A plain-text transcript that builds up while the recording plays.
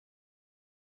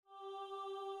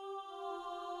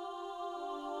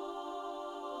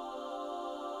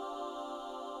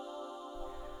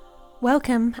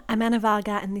Welcome, I'm Anna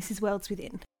Varga and this is Worlds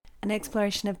Within, an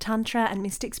exploration of Tantra and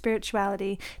mystic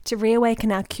spirituality to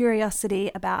reawaken our curiosity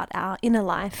about our inner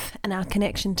life and our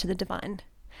connection to the divine.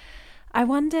 I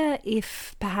wonder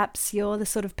if perhaps you're the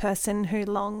sort of person who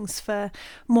longs for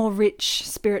more rich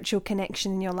spiritual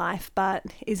connection in your life, but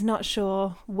is not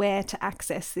sure where to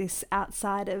access this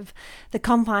outside of the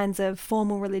confines of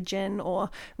formal religion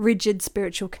or rigid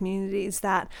spiritual communities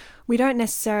that we don't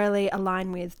necessarily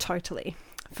align with totally.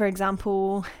 For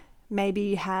example, maybe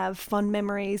you have fond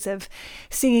memories of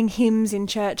singing hymns in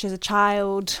church as a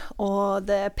child, or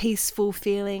the peaceful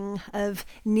feeling of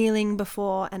kneeling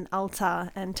before an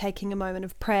altar and taking a moment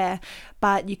of prayer,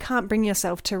 but you can't bring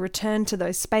yourself to return to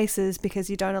those spaces because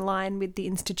you don't align with the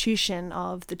institution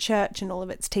of the church and all of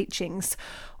its teachings.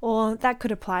 Or that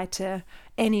could apply to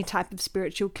any type of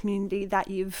spiritual community that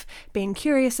you've been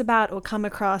curious about or come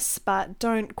across, but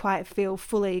don't quite feel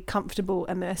fully comfortable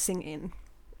immersing in.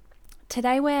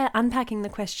 Today we're unpacking the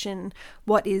question,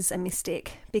 what is a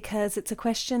mystic? Because it's a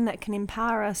question that can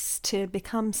empower us to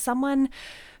become someone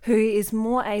who is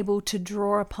more able to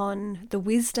draw upon the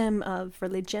wisdom of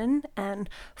religion and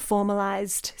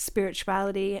formalized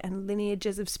spirituality and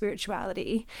lineages of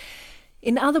spirituality.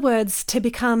 In other words, to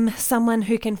become someone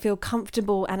who can feel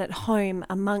comfortable and at home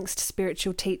amongst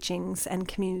spiritual teachings and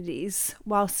communities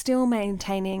while still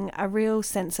maintaining a real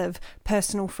sense of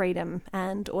personal freedom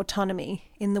and autonomy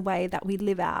in the way that we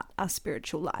live out our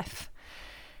spiritual life.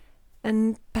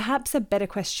 And perhaps a better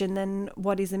question than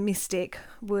what is a mystic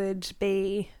would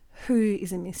be who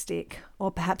is a mystic, or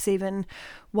perhaps even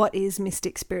what is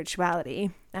mystic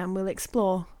spirituality, and we'll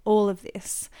explore all of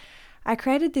this. I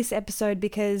created this episode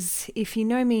because if you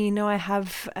know me, you know I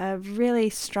have a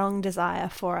really strong desire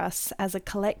for us as a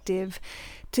collective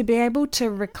to be able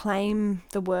to reclaim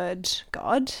the word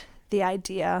God, the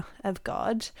idea of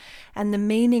God, and the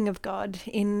meaning of God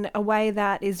in a way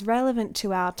that is relevant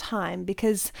to our time,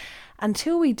 because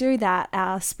until we do that,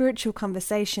 our spiritual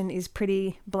conversation is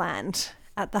pretty bland.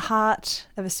 At the heart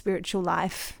of a spiritual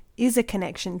life is a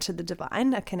connection to the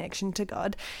divine, a connection to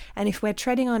God. And if we're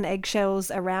treading on eggshells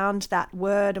around that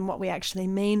word and what we actually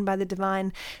mean by the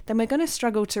divine, then we're going to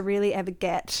struggle to really ever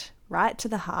get right to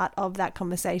the heart of that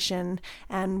conversation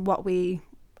and what we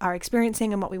are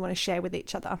experiencing and what we want to share with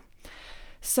each other.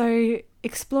 So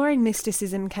exploring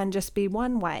mysticism can just be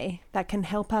one way that can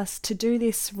help us to do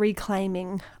this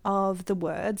reclaiming of the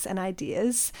words and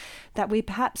ideas that we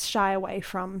perhaps shy away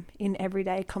from in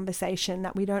everyday conversation,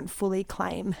 that we don't fully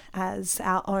claim as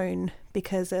our own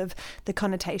because of the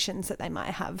connotations that they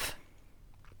might have.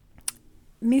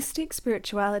 Mystic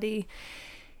spirituality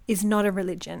is not a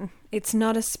religion. It's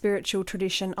not a spiritual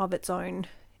tradition of its own.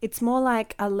 It's more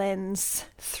like a lens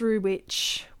through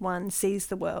which one sees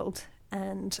the world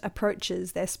and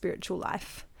approaches their spiritual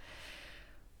life.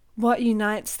 What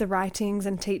unites the writings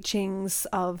and teachings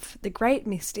of the great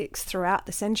mystics throughout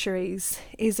the centuries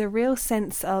is a real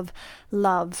sense of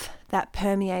love that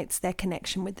permeates their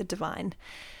connection with the divine.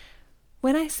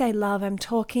 When I say love, I'm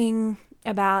talking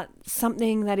about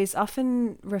something that is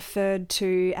often referred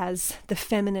to as the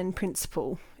feminine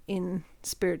principle in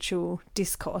spiritual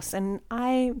discourse, and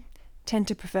I tend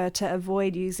to prefer to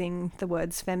avoid using the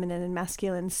words feminine and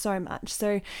masculine so much.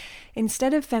 So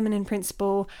instead of feminine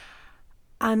principle,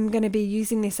 I'm going to be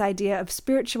using this idea of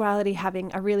spirituality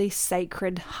having a really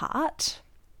sacred heart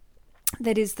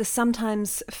that is the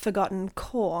sometimes forgotten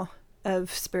core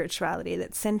of spirituality,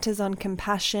 that centers on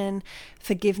compassion,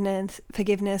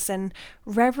 forgiveness and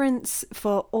reverence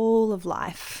for all of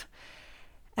life.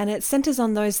 And it centers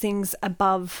on those things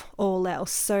above all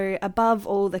else. So above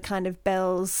all the kind of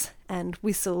bells and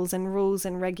whistles and rules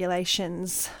and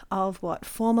regulations of what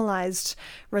formalized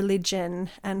religion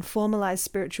and formalized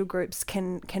spiritual groups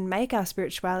can make our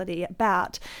spirituality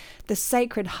about, the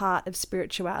sacred heart of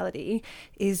spirituality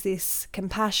is this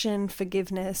compassion,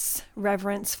 forgiveness,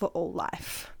 reverence for all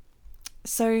life.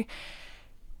 So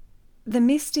the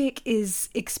mystic is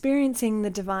experiencing the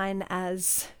divine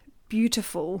as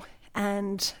beautiful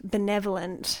and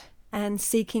benevolent and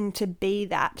seeking to be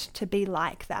that, to be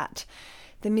like that.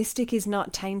 The mystic is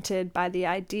not tainted by the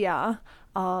idea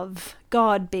of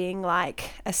God being like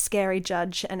a scary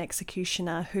judge and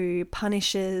executioner who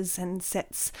punishes and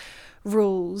sets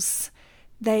rules.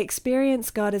 They experience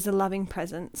God as a loving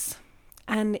presence,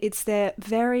 and it's their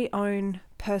very own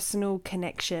personal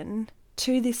connection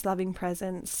to this loving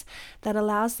presence that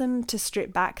allows them to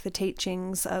strip back the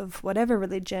teachings of whatever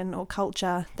religion or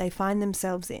culture they find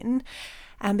themselves in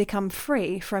and become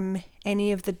free from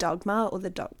any of the dogma or the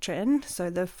doctrine, so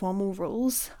the formal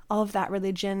rules of that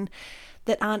religion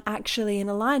that aren't actually in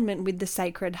alignment with the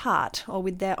Sacred Heart or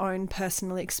with their own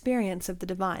personal experience of the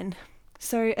divine.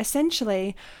 So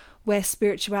essentially, where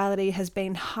spirituality has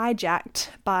been hijacked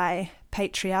by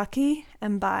patriarchy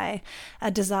and by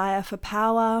a desire for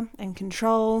power and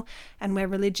control, and where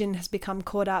religion has become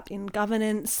caught up in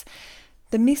governance,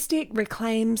 the mystic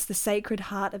reclaims the Sacred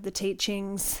Heart of the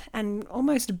teachings and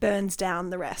almost burns down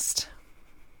the rest.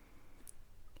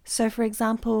 So, for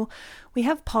example, we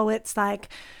have poets like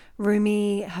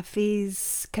Rumi,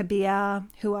 Hafiz, Kabir,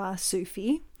 who are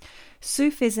Sufi.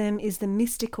 Sufism is the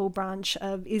mystical branch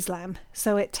of Islam,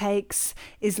 so it takes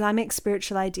Islamic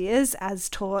spiritual ideas as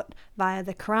taught via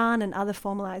the Quran and other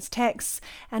formalized texts,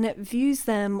 and it views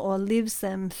them or lives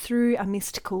them through a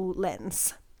mystical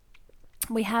lens.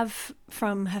 We have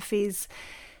from Hafiz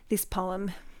this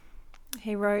poem.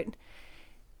 He wrote,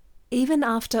 "Even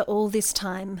after all this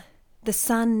time, the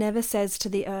sun never says to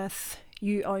the earth,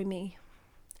 'You owe me.'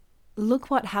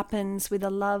 Look what happens with a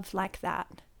love like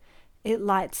that. It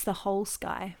lights the whole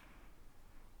sky."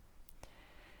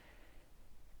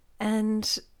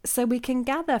 And so we can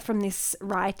gather from this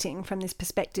writing, from this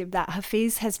perspective, that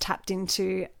Hafiz has tapped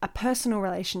into a personal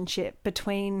relationship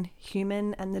between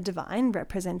human and the divine,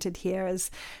 represented here as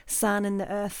sun and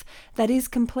the earth, that is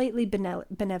completely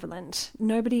benevolent.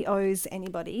 Nobody owes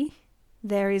anybody.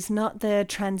 There is not the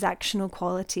transactional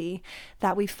quality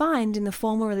that we find in the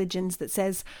formal religions that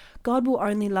says God will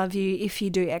only love you if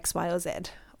you do X, Y, or Z,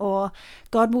 or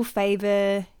God will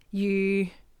favor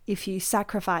you if you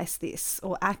sacrifice this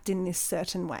or act in this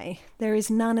certain way. There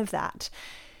is none of that.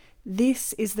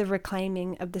 This is the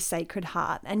reclaiming of the Sacred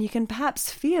Heart. And you can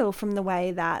perhaps feel from the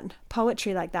way that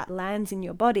poetry like that lands in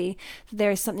your body, that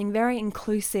there is something very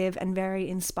inclusive and very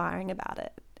inspiring about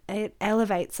it. It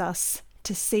elevates us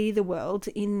to see the world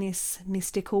in this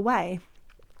mystical way.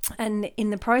 And in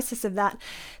the process of that,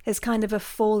 there's kind of a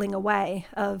falling away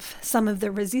of some of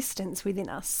the resistance within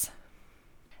us.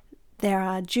 There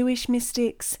are Jewish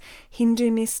mystics,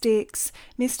 Hindu mystics.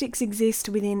 Mystics exist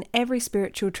within every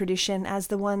spiritual tradition as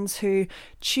the ones who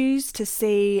choose to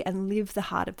see and live the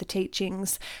heart of the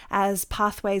teachings as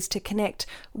pathways to connect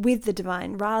with the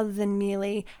divine, rather than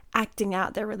merely acting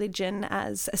out their religion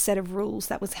as a set of rules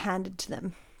that was handed to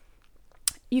them.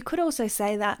 You could also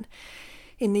say that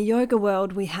in the yoga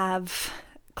world, we have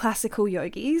classical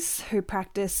yogis who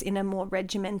practice in a more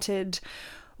regimented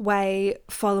way,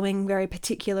 following very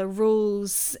particular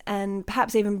rules, and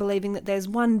perhaps even believing that there's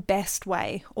one best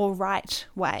way or right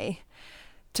way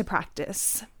to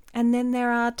practice. And then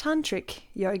there are tantric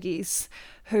yogis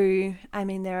who,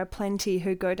 there are plenty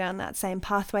who go down that same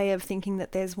pathway of thinking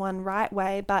that there's one right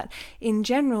way, but in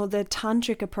general, the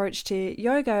tantric approach to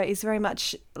yoga is very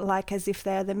much like as if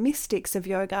they're the mystics of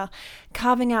yoga,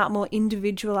 carving out more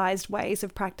individualized ways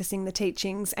of practicing the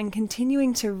teachings and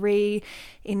continuing to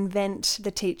reinvent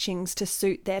the teachings to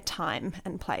suit their time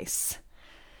and place.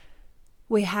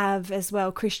 We have as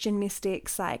well Christian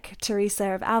mystics like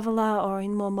Teresa of Avila, or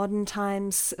in more modern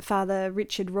times, Father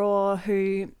Richard Rohr,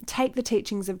 who take the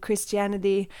teachings of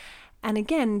Christianity and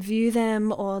again view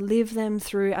them or live them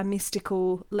through a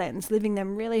mystical lens, living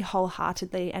them really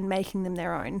wholeheartedly and making them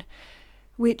their own,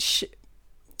 which,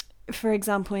 for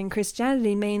example, in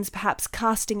Christianity means perhaps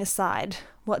casting aside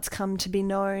what's come to be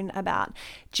known about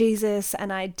Jesus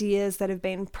and ideas that have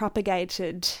been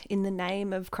propagated in the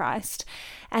name of Christ,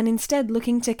 and instead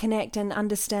looking to connect and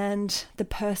understand the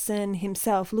person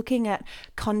himself, looking at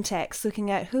context, looking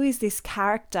at who is this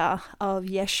character of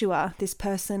Yeshua, this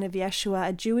person of Yeshua,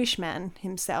 a Jewish man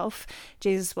himself.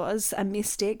 Jesus was a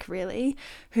mystic, really,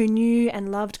 who knew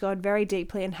and loved God very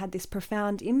deeply and had this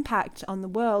profound impact on the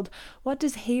world. What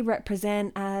does he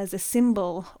represent as a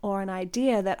symbol or an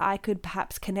idea that I could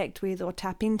perhaps connect with or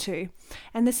tap into?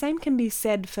 And the same can be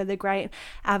said for the great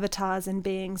avatars and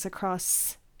beings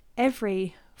across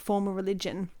every formal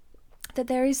religion, that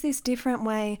there is this different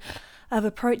way of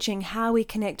approaching how we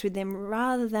connect with them,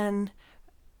 rather than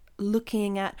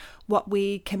looking at what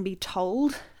we can be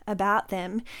told about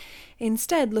them.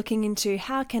 Instead, looking into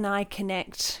how can I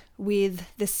connect with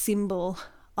the symbol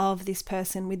of this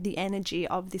person, with the energy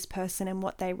of this person and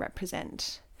what they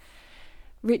represent.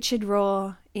 Richard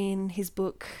Rohr, in his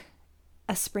book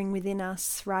A Spring Within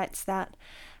Us, writes that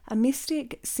a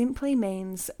mystic simply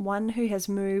means one who has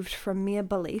moved from mere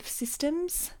belief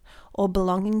systems or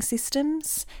belonging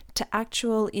systems to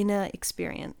actual inner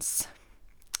experience.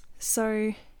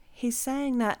 So he's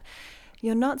saying that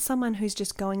you're not someone who's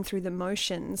just going through the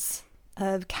motions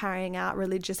of carrying out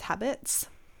religious habits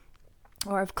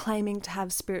or of claiming to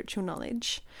have spiritual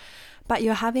knowledge, but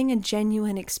you're having a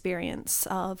genuine experience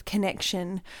of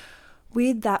connection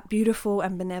with that beautiful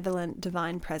and benevolent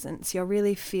divine presence. You're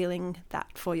really feeling that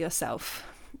for yourself.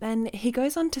 And he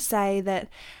goes on to say that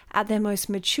at their most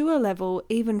mature level,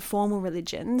 even formal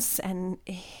religions, and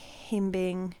him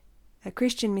being a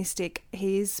Christian mystic,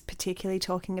 he's particularly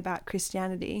talking about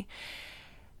Christianity,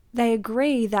 they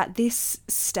agree that this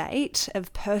state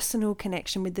of personal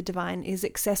connection with the divine is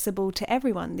accessible to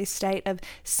everyone. This state of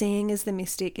seeing as the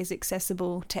mystic is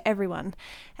accessible to everyone.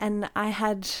 And I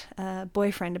had a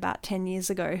boyfriend about 10 years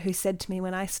ago who said to me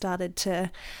when I started to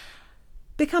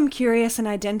become curious and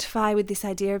identify with this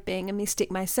idea of being a mystic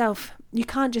myself, you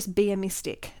can't just be a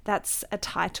mystic. That's a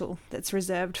title that's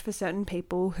reserved for certain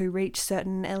people who reach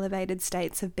certain elevated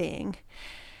states of being.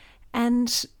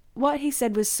 And what he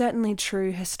said was certainly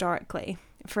true historically.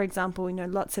 For example,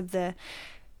 lots of the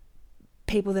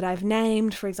people that I've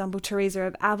named, for example, Teresa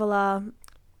of Avila,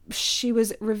 she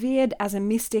was revered as a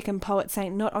mystic and poet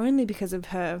saint not only because of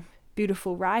her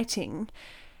beautiful writing,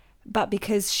 but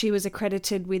because she was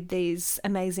accredited with these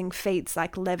amazing feats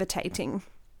like levitating.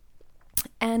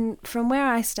 And from where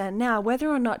I stand now, whether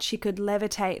or not she could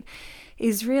levitate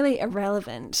is really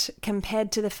irrelevant compared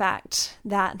to the fact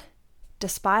that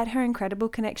despite her incredible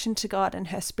connection to God and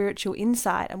her spiritual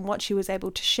insight and what she was able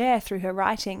to share through her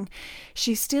writing,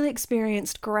 she still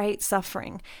experienced great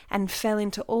suffering and fell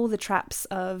into all the traps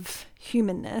of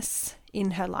humanness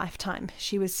in her lifetime.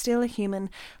 She was still a human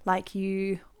like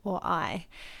you or I.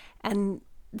 And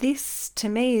this, to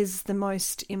me, is the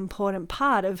most important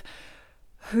part of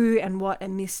who and what a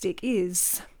mystic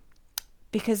is,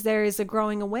 because there is a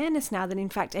growing awareness now that, in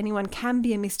fact, anyone can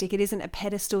be a mystic. It isn't a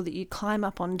pedestal that you climb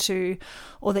up onto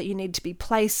or that you need to be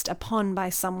placed upon by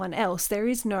someone else. There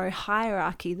is no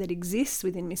hierarchy that exists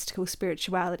within mystical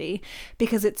spirituality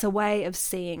because it's a way of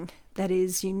seeing that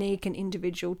is unique and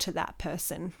individual to that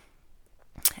person.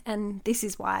 And this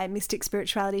is why mystic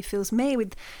spirituality fills me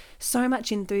with so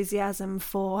much enthusiasm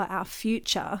for our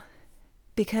future,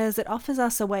 because it offers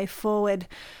us a way forward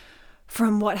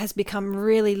from what has become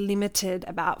really limited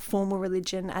about formal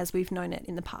religion as we've known it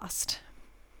in the past.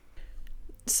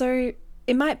 So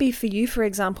it might be for you, for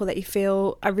example, that you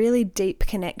feel a really deep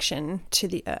connection to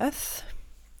the earth,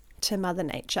 to Mother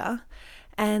Nature,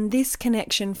 and this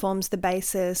connection forms the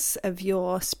basis of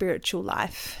your spiritual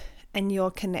life and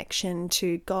your connection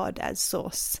to God as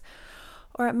source.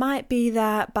 Or it might be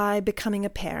that by becoming a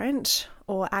parent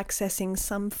or accessing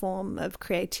some form of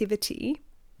creativity,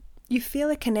 you feel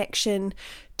a connection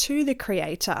to the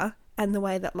Creator and the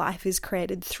way that life is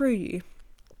created through you.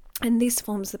 And this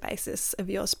forms the basis of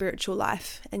your spiritual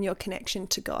life and your connection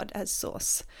to God as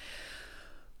source.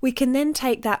 We can then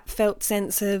take that felt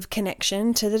sense of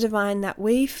connection to the divine that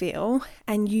we feel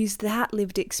and use that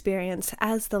lived experience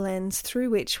as the lens through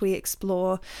which we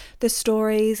explore the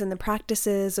stories and the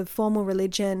practices of formal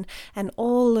religion and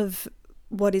all of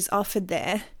what is offered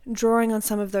there, drawing on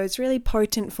some of those really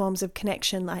potent forms of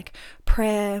connection like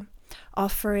prayer,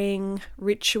 offering,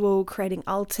 ritual, creating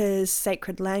altars,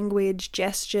 sacred language,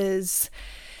 gestures.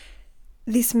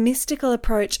 This mystical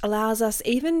approach allows us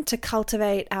even to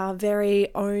cultivate our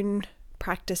very own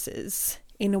practices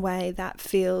in a way that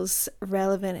feels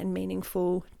relevant and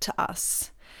meaningful to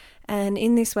us. And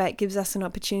in this way, it gives us an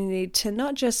opportunity to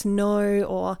not just know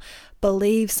or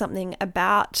believe something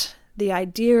about the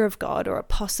idea of God or a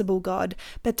possible God,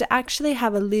 but to actually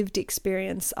have a lived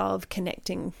experience of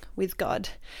connecting with God.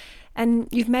 And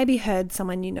you've maybe heard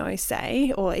someone you know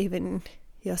say, or even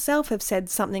yourself have said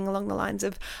something along the lines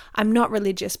of, I'm not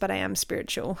religious, but I am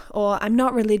spiritual, or I'm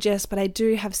not religious, but I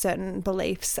do have certain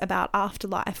beliefs about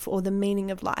afterlife or the meaning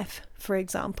of life, for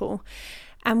example.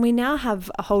 And we now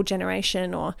have a whole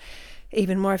generation, or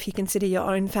even more if you consider your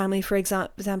own family, for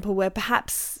example, where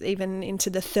perhaps even into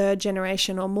the third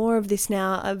generation or more of this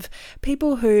now, of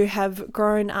people who have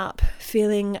grown up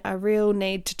feeling a real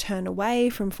need to turn away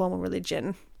from formal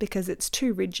religion because it's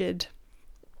too rigid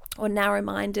or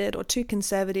narrow-minded or too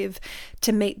conservative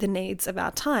to meet the needs of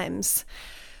our times.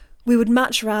 We would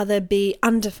much rather be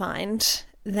undefined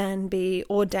than be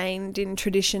ordained in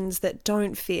traditions that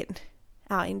don't fit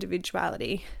our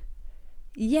individuality.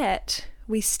 Yet,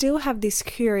 we still have this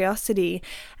curiosity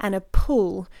and a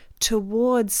pull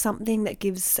towards something that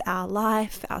gives our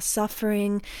life, our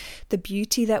suffering, the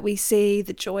beauty that we see,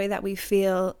 the joy that we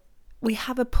feel. We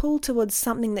have a pull towards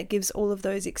something that gives all of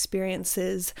those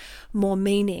experiences more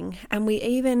meaning. And we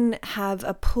even have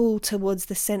a pull towards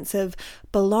the sense of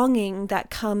belonging that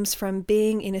comes from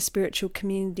being in a spiritual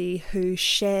community who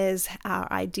shares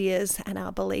our ideas and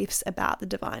our beliefs about the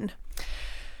divine.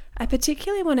 I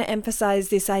particularly want to emphasize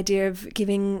this idea of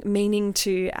giving meaning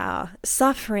to our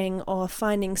suffering or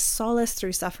finding solace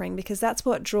through suffering, because that's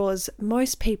what draws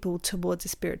most people towards a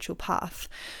spiritual path.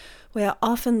 We are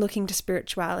often looking to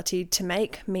spirituality to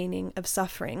make meaning of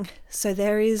suffering. So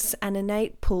there is an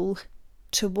innate pull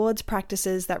towards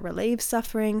practices that relieve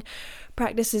suffering,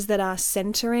 practices that are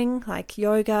centering, like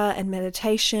yoga and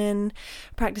meditation,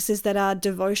 practices that are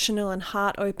devotional and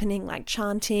heart-opening, like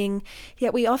chanting.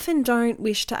 Yet we often don't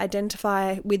wish to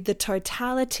identify with the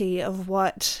totality of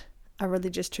what a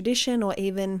religious tradition or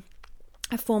even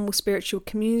a formal spiritual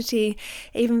community,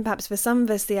 even perhaps for some of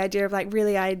us, the idea of like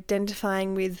really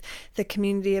identifying with the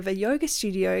community of a yoga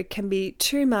studio can be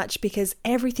too much, because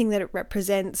everything that it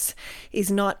represents is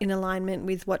not in alignment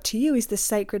with what to you is the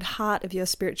sacred heart of your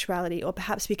spirituality, or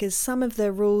perhaps because some of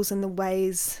the rules and the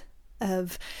ways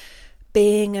of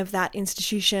being of that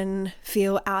institution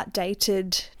feel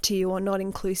outdated to you or not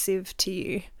inclusive to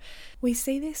you. We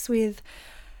see this with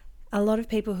a lot of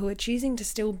people who are choosing to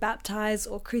still baptize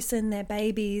or christen their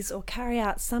babies or carry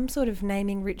out some sort of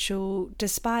naming ritual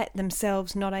despite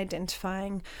themselves not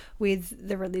identifying with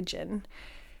the religion.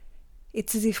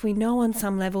 It's as if we know on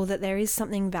some level that there is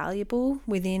something valuable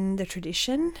within the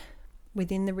tradition,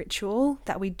 within the ritual,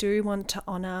 that we do want to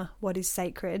honor what is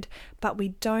sacred, but we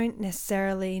don't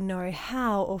necessarily know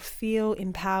how or feel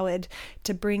empowered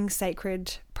to bring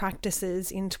sacred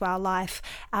practices into our life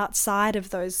outside of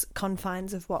those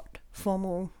confines of what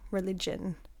formal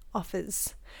religion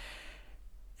offers.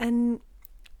 And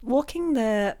walking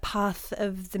the path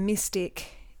of the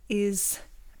mystic is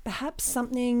perhaps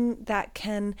something that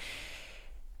can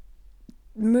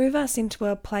move us into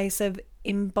a place of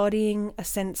embodying a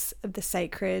sense of the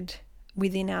sacred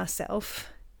within ourselves,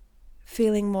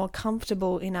 feeling more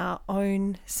comfortable in our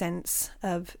own sense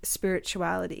of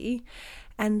spirituality,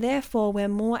 and therefore we're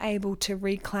more able to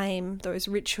reclaim those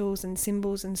rituals and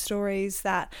symbols and stories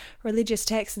that religious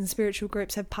texts and spiritual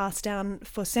groups have passed down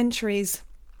for centuries,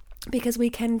 because we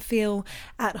can feel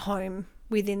at home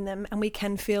within them and we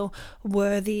can feel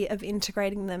worthy of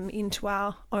integrating them into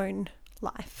our own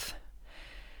life.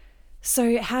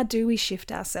 So how do we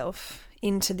shift ourselves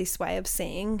into this way of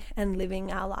seeing and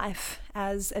living our life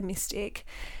as a mystic?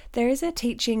 There is a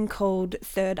teaching called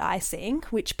third eye seeing,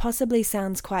 which possibly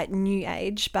sounds quite new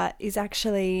age, but is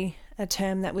actually a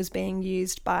term that was being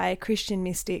used by Christian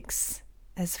mystics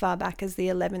as far back as the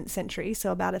 11th century,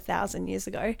 so about 1,000 years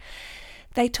ago.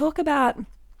 They talk about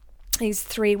these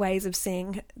three ways of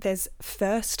seeing. There's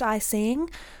first eye seeing,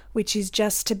 which is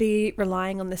just to be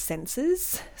relying on the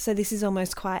senses. So this is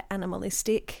almost quite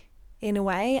animalistic in a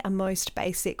way, a most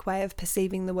basic way of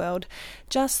perceiving the world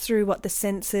just through what the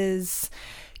senses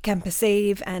can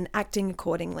perceive and acting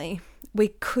accordingly. We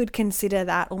could consider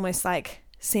that almost like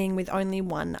seeing with only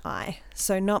one eye,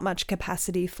 so not much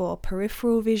capacity for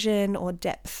peripheral vision or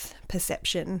depth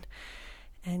perception,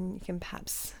 and you can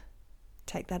perhaps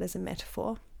take that as a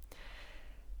metaphor.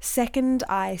 Second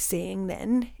eye seeing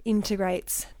then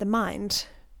integrates the mind.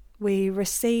 We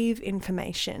receive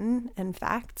information and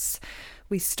facts,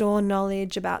 we store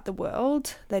knowledge about the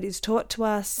world that is taught to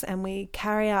us, and we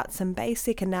carry out some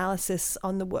basic analysis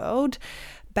on the world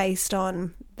based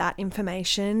on that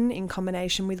information in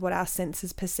combination with what our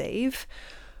senses perceive.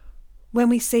 When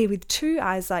we see with two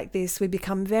eyes like this, we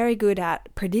become very good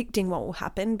at predicting what will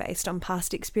happen based on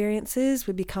past experiences.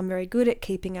 We become very good at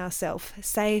keeping ourselves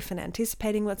safe and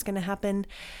anticipating what's going to happen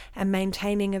and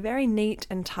maintaining a very neat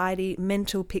and tidy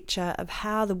mental picture of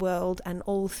how the world and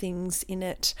all things in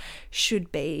it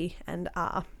should be and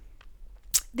are.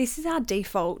 This is our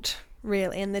default,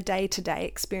 really, in the day-to-day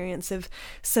experience of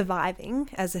surviving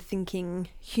as a thinking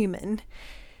human.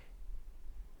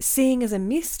 Seeing as a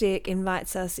mystic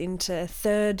invites us into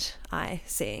third eye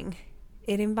seeing.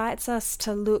 It invites us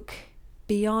to look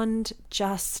beyond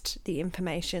just the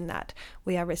information that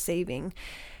we are receiving,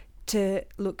 to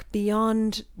look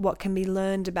beyond what can be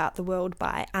learned about the world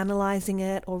by analysing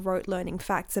it or rote learning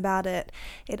facts about it.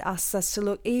 It asks us to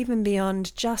look even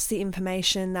beyond just the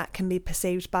information that can be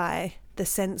perceived by the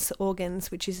sense organs,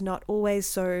 which is not always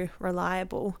so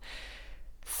reliable.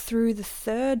 Through the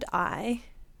third eye,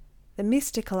 the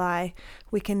mystical eye,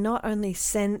 we can not only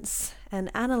sense and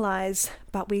analyze,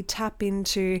 but we tap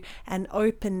into an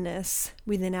openness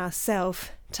within ourselves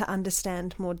to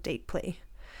understand more deeply.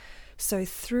 So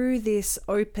through this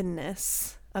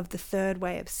openness of the third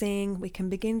way of seeing, we can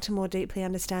begin to more deeply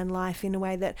understand life in a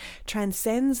way that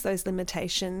transcends those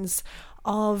limitations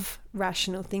of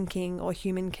rational thinking or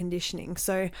human conditioning.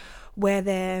 So where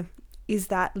there is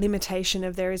that limitation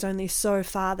of there is only so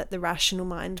far that the rational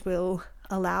mind will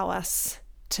allow us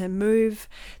to move.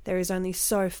 There is only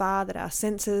so far that our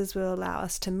senses will allow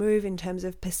us to move in terms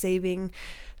of perceiving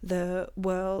the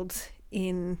world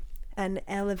in an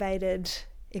elevated,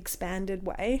 expanded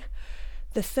way.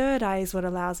 The third eye is what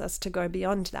allows us to go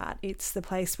beyond that. It's the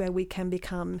place where we can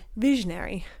become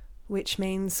visionary, which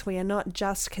means we are not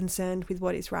just concerned with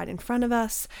what is right in front of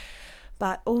us,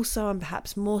 but also, and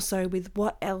perhaps more so, with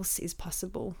what else is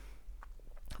possible.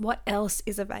 What else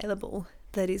is available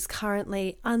that is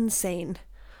currently unseen,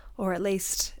 or at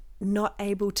least not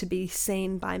able to be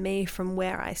seen by me from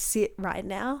where I sit right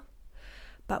now,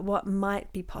 but what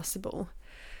might be possible.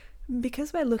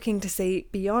 Because we're looking to see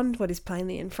beyond what is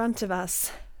plainly in front of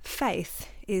us, faith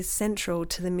is central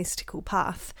to the mystical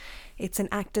path. It's an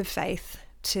act of faith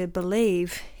to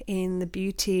believe in the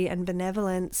beauty and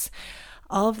benevolence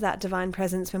of that divine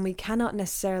presence when we cannot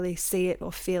necessarily see it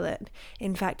or feel it.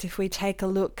 In fact, if we take a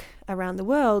look around the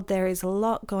world, there is a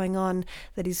lot going on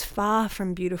that is far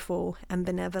from beautiful and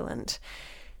benevolent.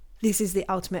 This is the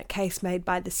ultimate case made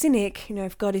by the cynic.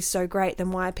 If God is so great,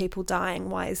 then why are people dying?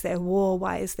 Why is there war?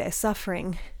 Why is there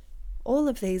suffering? All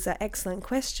of these are excellent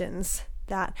questions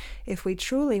that, if we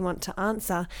truly want to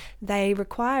answer, they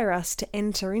require us to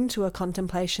enter into a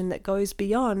contemplation that goes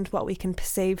beyond what we can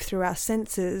perceive through our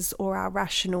senses or our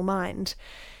rational mind.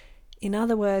 In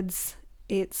other words,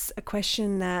 it's a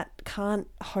question that can't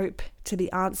hope to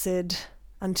be answered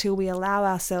until we allow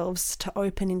ourselves to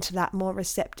open into that more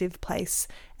receptive place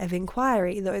of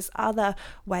inquiry. Those other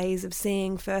ways of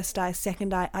seeing, first eye,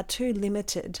 second eye, are too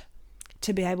limited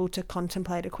to be able to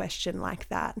contemplate a question like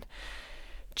that.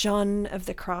 John of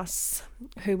the Cross,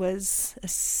 who was a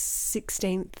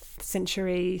 16th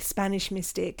century Spanish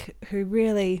mystic who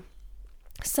really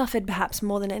suffered perhaps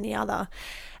more than any other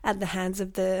at the hands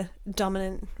of the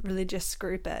dominant religious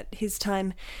group at his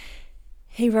time,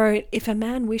 he wrote, "If a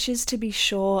man wishes to be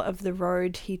sure of the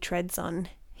road he treads on,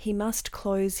 he must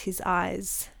close his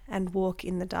eyes and walk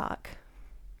in the dark."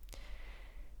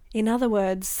 In other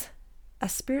words, a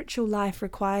spiritual life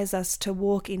requires us to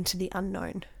walk into the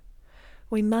unknown.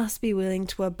 We must be willing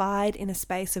to abide in a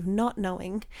space of not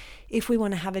knowing if we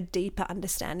want to have a deeper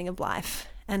understanding of life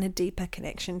and a deeper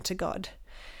connection to God.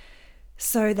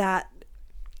 So that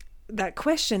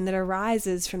question that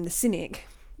arises from the cynic,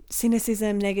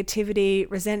 cynicism, negativity,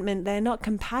 resentment, they're not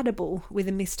compatible with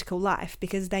a mystical life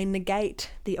because they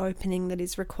negate the opening that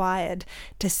is required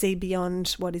to see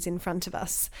beyond what is in front of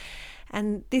us.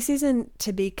 And this isn't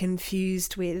to be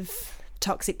confused with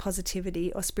toxic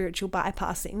positivity or spiritual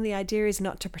bypassing. The idea is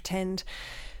not to pretend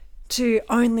to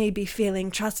only be feeling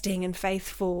trusting and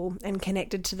faithful and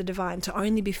connected to the divine, to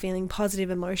only be feeling positive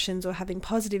emotions or having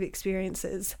positive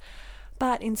experiences,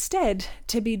 but instead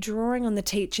to be drawing on the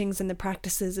teachings and the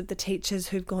practices of the teachers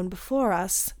who've gone before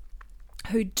us,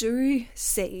 who do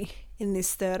see in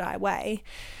this third eye way,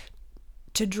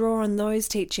 to draw on those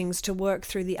teachings to work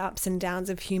through the ups and downs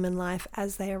of human life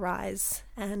as they arise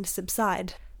and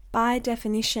subside. By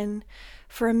definition,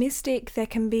 for a mystic, there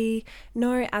can be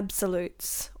no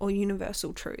absolutes or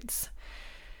universal truths.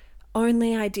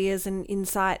 Only ideas and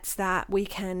insights that we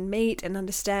can meet and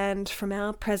understand from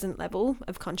our present level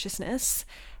of consciousness.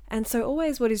 And so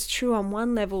always what is true on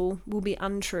one level will be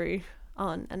untrue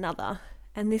on another.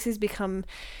 And this has become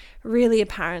really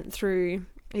apparent through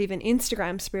even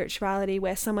Instagram spirituality,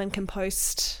 where someone can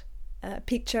post a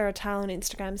picture or tile on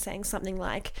Instagram saying something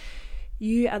like,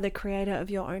 "You are the creator of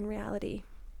your own reality."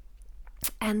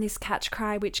 And this catch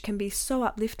cry, which can be so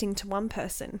uplifting to one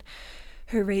person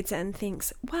who reads it and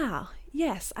thinks, wow,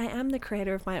 yes, I am the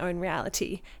creator of my own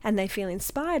reality, and they feel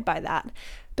inspired by that.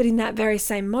 But in that very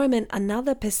same moment,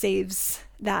 another perceives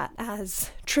that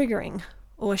as triggering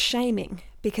or shaming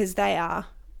because they are,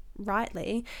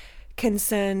 rightly,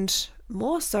 concerned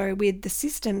more so with the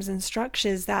systems and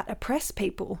structures that oppress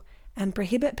people and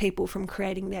prohibit people from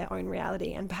creating their own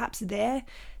reality. And perhaps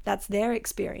that's their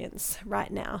experience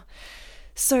right now.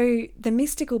 So the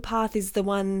mystical path is the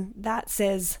one that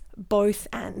says both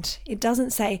and. It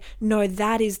doesn't say, no,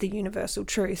 that is the universal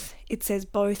truth. It says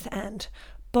both and.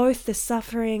 Both the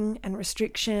suffering and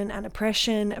restriction and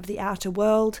oppression of the outer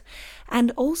world,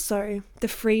 and also the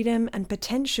freedom and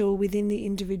potential within the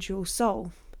individual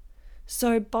soul.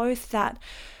 So both that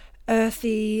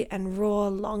earthy and raw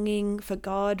longing for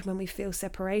God when we feel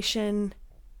separation,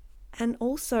 and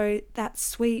also that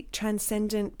sweet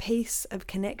transcendent peace of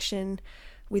connection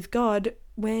with God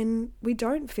when we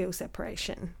don't feel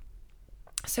separation.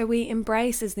 So we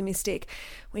embrace, as the mystic,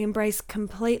 we embrace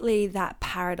completely that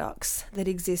paradox that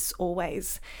exists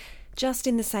always, just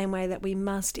in the same way that we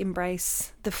must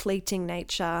embrace the fleeting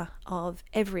nature of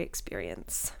every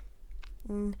experience.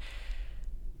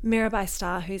 Mirabai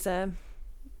Starr, who's a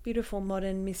beautiful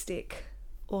modern mystic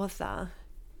author,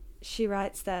 she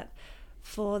writes that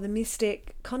for the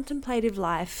mystic, contemplative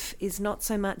life is not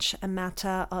so much a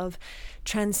matter of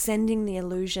transcending the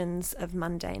illusions of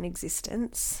mundane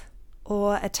existence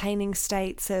or attaining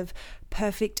states of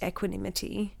perfect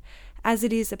equanimity, as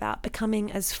it is about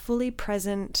becoming as fully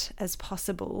present as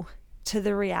possible to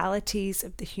the realities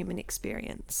of the human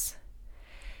experience.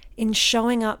 In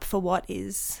showing up for what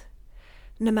is,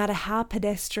 no matter how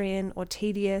pedestrian or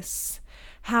tedious,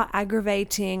 how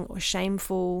aggravating or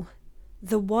shameful,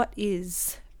 the what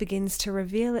is begins to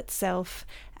reveal itself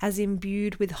as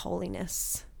imbued with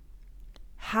holiness.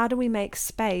 How do we make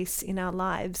space in our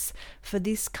lives for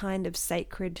this kind of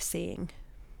sacred seeing?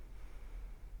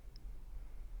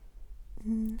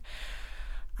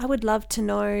 I would love to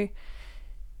know,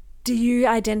 do you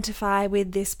identify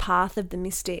with this path of the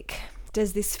mystic?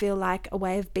 Does this feel like a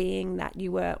way of being that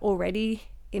you were already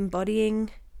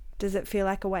embodying? Does it feel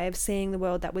like a way of seeing the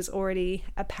world that was already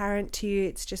apparent to you?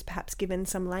 It's just perhaps given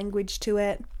some language to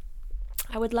it.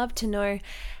 I would love to know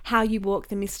how you walk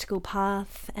the mystical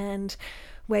path and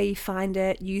where you find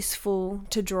it useful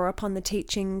to draw upon the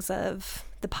teachings of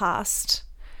the past.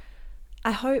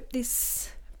 I hope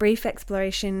this brief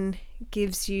exploration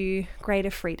gives you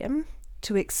greater freedom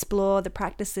to explore the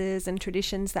practices and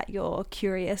traditions that you're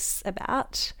curious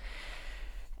about,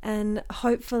 and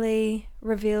hopefully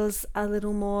reveals a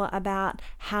little more about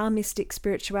how mystic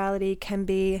spirituality can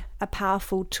be a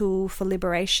powerful tool for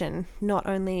liberation, not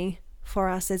only for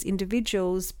us as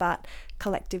individuals, but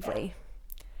collectively.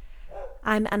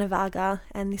 I'm Anna Varga,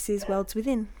 and this is Worlds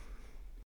Within.